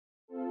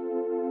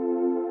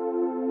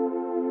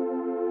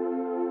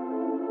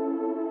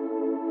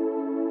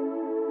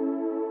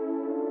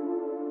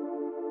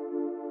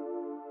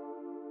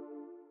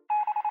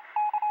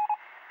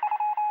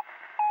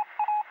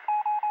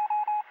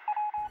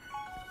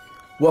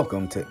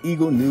Welcome to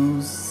Eagle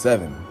News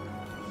 7,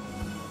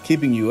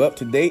 keeping you up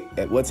to date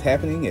at what's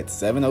happening at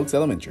Seven Oaks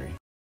Elementary.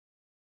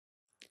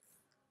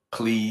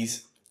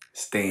 Please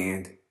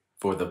stand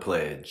for the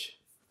pledge.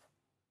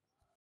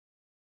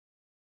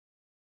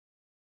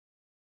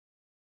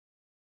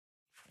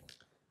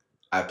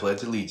 I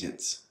pledge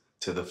allegiance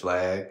to the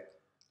flag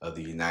of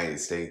the United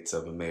States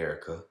of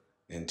America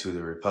and to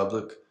the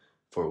republic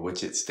for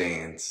which it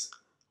stands,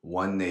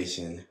 one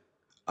nation,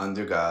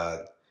 under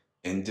God,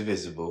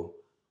 indivisible,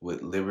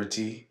 with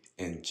liberty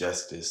and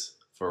justice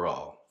for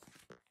all.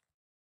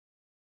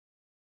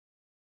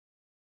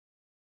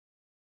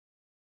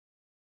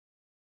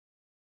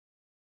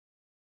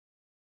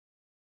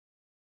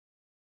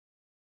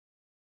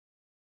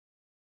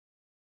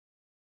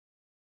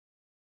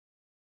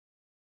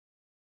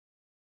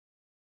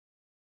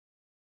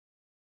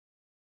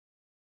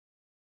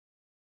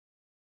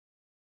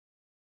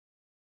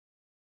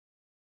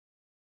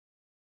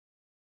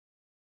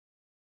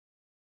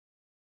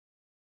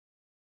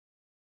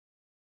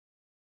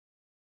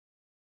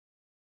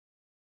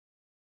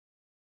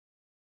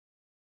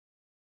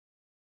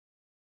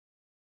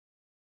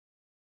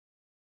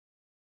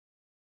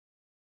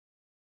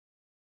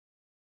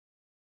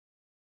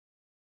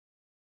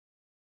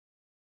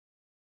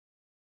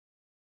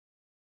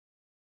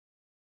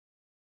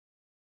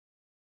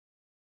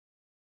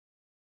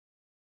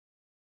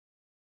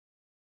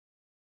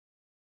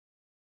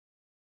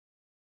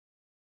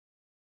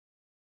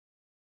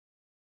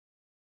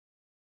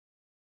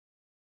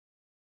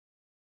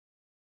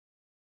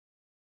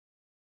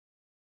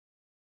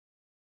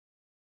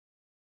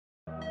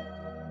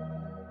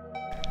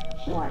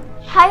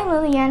 Hi, I'm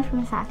Lillian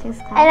from Miss Hatcher's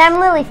class. And I'm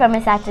Lily from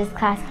Miss Hatcher's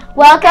class.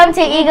 Welcome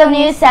to Eagle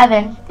News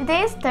 7.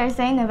 Today is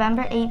Thursday,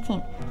 November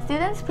 18th.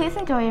 Students, please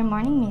enjoy your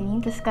morning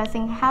meeting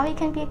discussing how you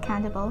can be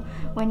accountable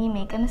when you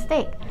make a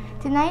mistake.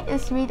 Tonight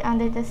is Read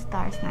Under the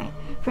Stars night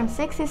from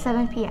 6 to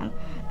 7 p.m.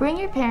 Bring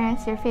your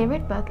parents your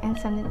favorite book and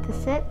something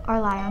to sit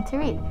or lie on to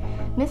read.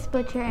 Miss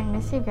Butcher and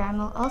Mr. Graham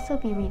will also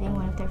be reading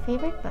one of their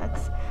favorite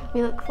books.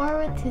 We look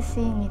forward to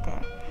seeing you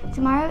there.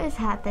 Tomorrow is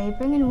Hat Day.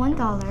 Bring in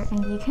 $1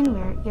 and you can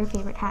wear your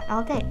favorite hat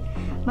all day.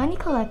 Money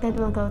collected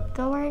will go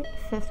toward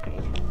 5th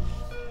grade.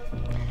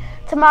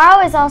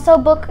 Tomorrow is also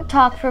book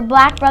talk for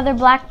Black Brother,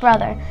 Black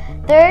Brother.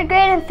 3rd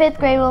grade and 5th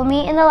grade will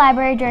meet in the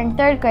library during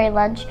 3rd grade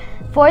lunch.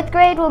 4th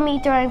grade will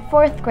meet during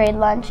 4th grade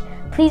lunch.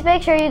 Please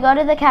make sure you go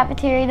to the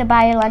cafeteria to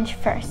buy your lunch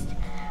first.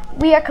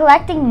 We are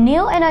collecting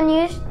new and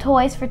unused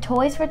toys for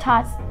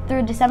Tots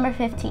through December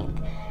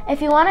 15th.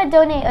 If you want to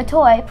donate a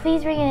toy,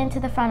 please bring it into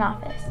the front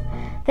office.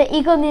 The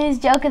Eagle News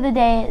joke of the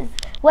day is,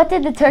 what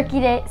did the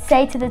turkey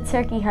say to the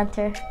turkey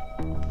hunter?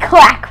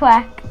 Quack,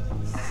 quack.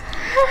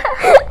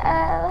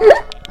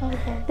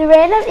 Okay. The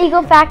random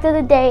Eagle fact of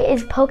the day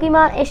is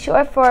Pokemon is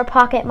short for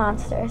pocket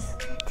monsters.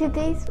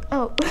 Today's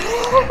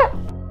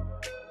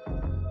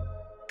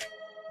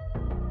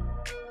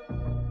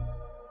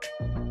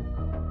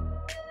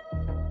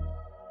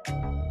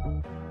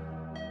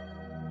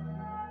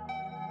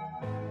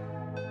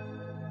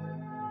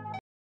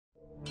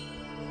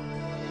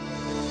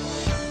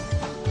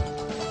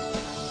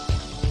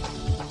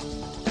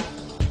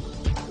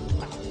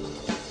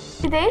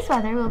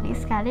weather will be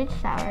scattered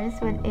showers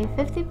with a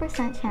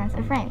 50% chance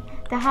of rain.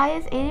 The high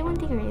is 81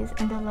 degrees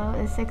and the low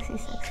is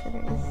 66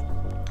 degrees.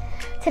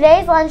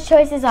 Today's lunch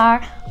choices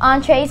are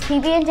entrees,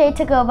 PB&J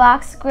to-go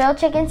box, grilled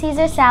chicken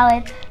Caesar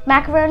salad,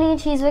 macaroni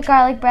and cheese with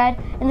garlic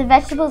bread, and the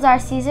vegetables are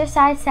Caesar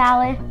side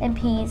salad and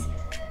peas.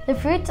 The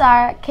fruits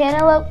are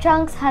cantaloupe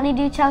chunks,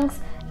 honeydew chunks,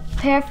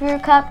 pear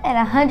fruit cup,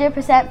 and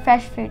 100%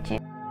 fresh fruit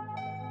juice.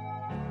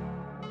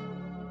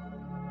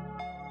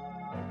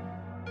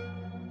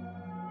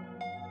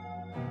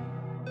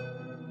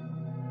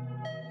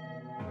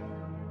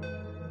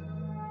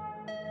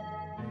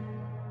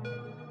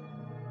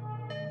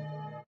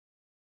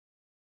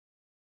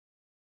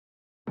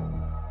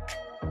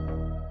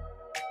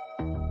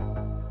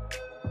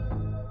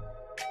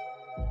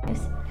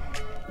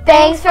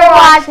 Thanks for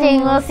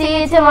watching. We'll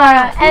see you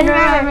tomorrow. And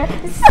remember,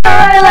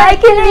 soar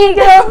like an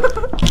eagle.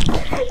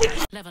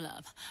 Level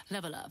up,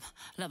 level up,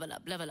 level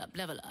up, level up,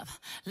 level up,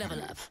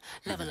 level up,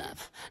 level up,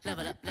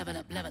 level up, level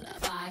up, level up.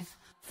 5,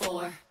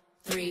 4,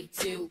 3,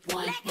 2,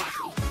 1,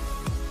 rock me.